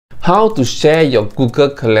How to share your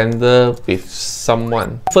Google Calendar with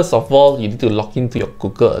someone. First of all, you need to log into your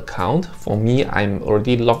Google account. For me, I'm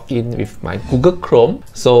already logged in with my Google Chrome.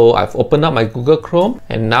 So I've opened up my Google Chrome,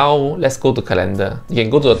 and now let's go to Calendar. You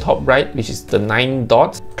can go to the top right, which is the 9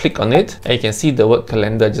 dots, click on it, and you can see the word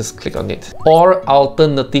Calendar, just click on it. Or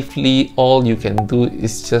alternatively, all you can do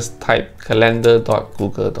is just type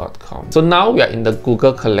calendar.google.com. So now we are in the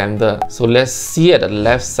Google Calendar. So let's see at the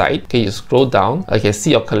left side. Okay, you scroll down, you can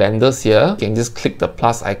see your calendars here. You can just click the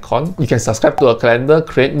plus icon. You can subscribe to a calendar,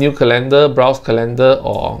 create new calendar, browse calendar,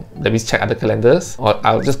 or let me check other calendars. Or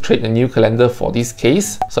I'll just create a new calendar for this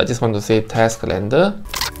case. So I just want to say test calendar.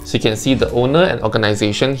 So you can see the owner and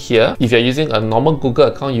organization here. If you're using a normal Google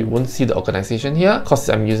account, you won't see the organization here because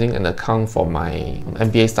I'm using an account for my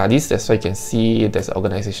MBA studies. That's why you can see there's an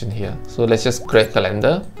organization here. So let's just create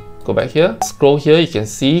calendar. Go back here, scroll here, you can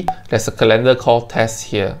see there's a calendar called test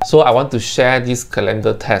here. So I want to share this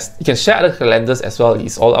calendar test. You can share other calendars as well,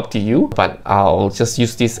 it's all up to you, but I'll just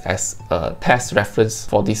use this as a test reference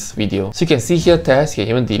for this video. So you can see here test, you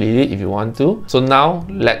can even delete it if you want to. So now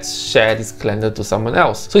let's share this calendar to someone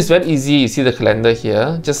else. So it's very easy. You see the calendar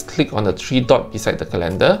here, just click on the 3 dots beside the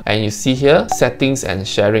calendar, and you see here settings and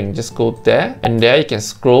sharing. Just go there, and there you can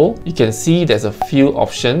scroll. You can see there's a few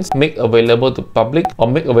options: make available to public or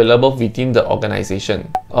make available within the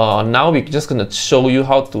organization. Now we're just going to show you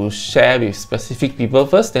how to share with specific people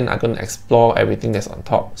first, then I'm going to explore everything that's on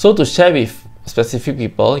top. So to share with specific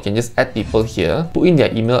people, you can just add people here, put in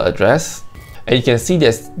their email address, and you can see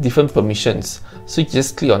there's different permissions. So you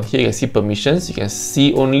just click on here, you can see permissions, you can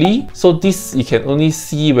see only. So this, you can only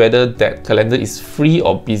see whether that calendar is free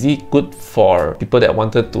or busy, good for people that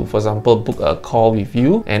wanted to, for example, book a call with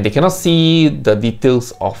you, and they cannot see the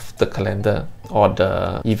details of the calendar or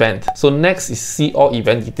the event. So next is see all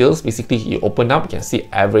event details. Basically, you open up, you can see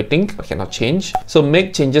everything, but cannot change. So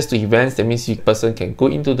make changes to events, that means you person can go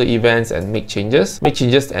into the events and make changes. Make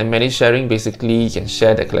changes and manage sharing. Basically, you can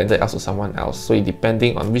share the calendar else to someone else. So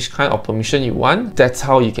depending on which kind of permission you want, that's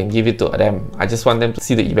how you can give it to them. I just want them to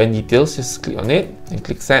see the event details, just click on it and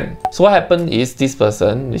click send. So what happened is this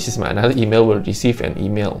person, which is my another email, will receive an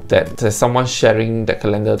email that there's someone sharing that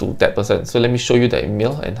calendar to that person. So let me show you the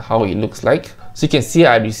email and how it looks like. So you can see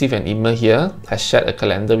I received an email here. I shared a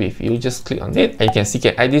calendar with you. Just click on it, and you can see you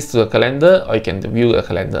can add this to a calendar, or you can view a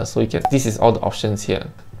calendar. So you can, this is all the options here.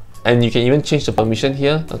 And you can even change the permission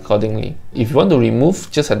here accordingly. If you want to remove,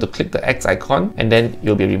 just have to click the X icon, and then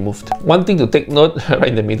you'll be removed. One thing to take note right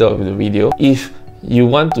in the middle of the video, if you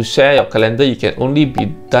want to share your calendar, you can only be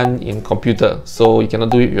done in computer. So you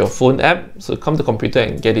cannot do it with your phone app. So come to computer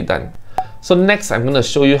and get it done. So next, I'm going to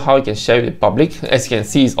show you how you can share it with public. As you can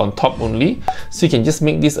see, it's on top only. So you can just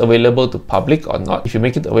make this available to public or not. If you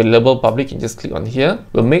make it available public, you can just click on here.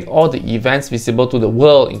 We'll make all the events visible to the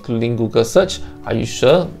world, including Google search. Are you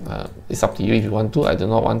sure? It's up to you if you want to. I do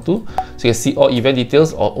not want to. So you can see all event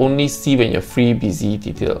details, or only see when you're free, busy,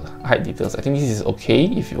 detail, hide details. I think this is okay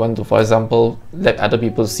if you want to, for example, let other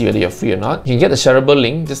people see whether you're free or not. You can get a shareable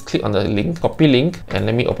link. Just click on the link, copy link, and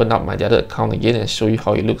let me open up my other account again and show you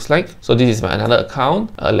how it looks like. So this is my another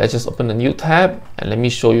account. Let's just open a new tab, and let me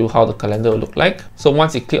show you how the calendar will look like. So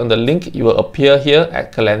once you click on the link, it will appear here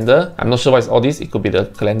at calendar. I'm not sure why it's all this. It could be the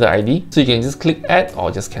calendar ID. So you can just click add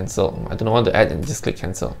or just cancel. I don't want to add, and just click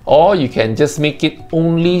cancel. Or you can just make it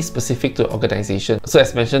only specific to organization. So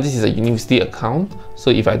as mentioned, this is a university account. So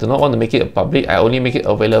if I do not want to make it a public, I only make it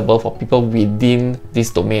available for people within this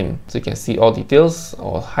domain. So you can see all details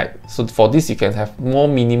or hide. So for this, you can have more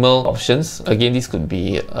minimal options. Again, this could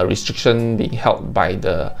be a restriction being held by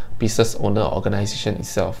the business owner or organization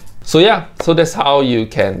itself. So yeah, so that's how you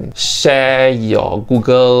can share your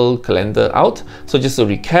Google Calendar out. So just to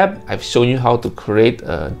recap, I've shown you how to create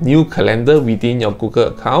a new calendar within your Google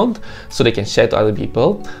account so they can share to other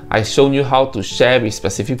people. I've shown you how to share with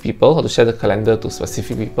specific people, how to share the calendar to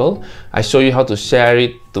specific people. I show you how to share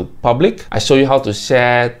it to public. I show you how to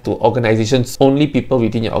share to organizations. Only people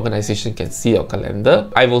within your organization can see your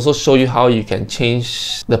calendar. I've also shown you how you can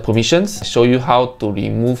change the permissions. I show you how to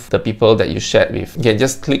remove the people that you shared with. You can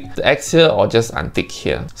just click the X here or just untick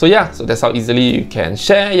here. So yeah, so that's how easily you can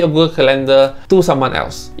share your Google Calendar to someone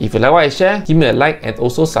else. If you like what I share, give me a like and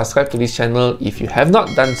also subscribe to this channel if you have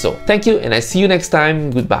not done so. Thank you, and I see you next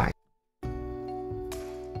time. Goodbye.